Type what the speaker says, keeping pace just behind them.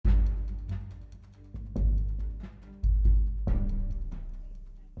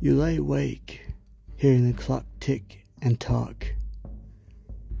You lay awake, hearing the clock tick and talk,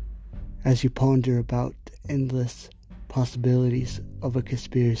 as you ponder about the endless possibilities of a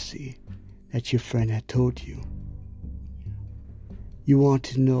conspiracy that your friend had told you. You want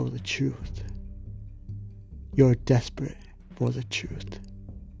to know the truth. You're desperate for the truth.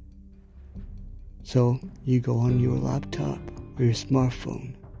 So you go on your laptop or your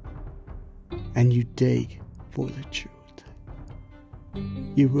smartphone and you dig for the truth.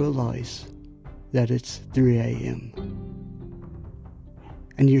 You realize that it's 3 a.m.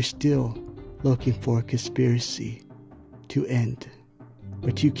 and you're still looking for a conspiracy to end,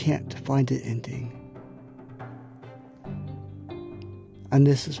 but you can't find an ending. And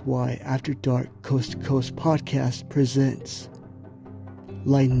this is why After Dark Coast to Coast podcast presents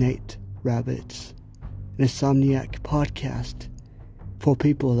Late Night Rabbits, an insomniac podcast for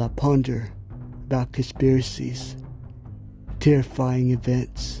people that ponder about conspiracies, terrifying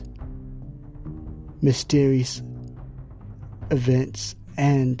events, mysterious events,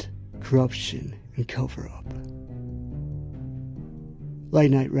 and corruption and cover-up.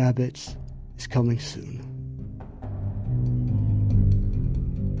 Late Night Rabbits is coming soon.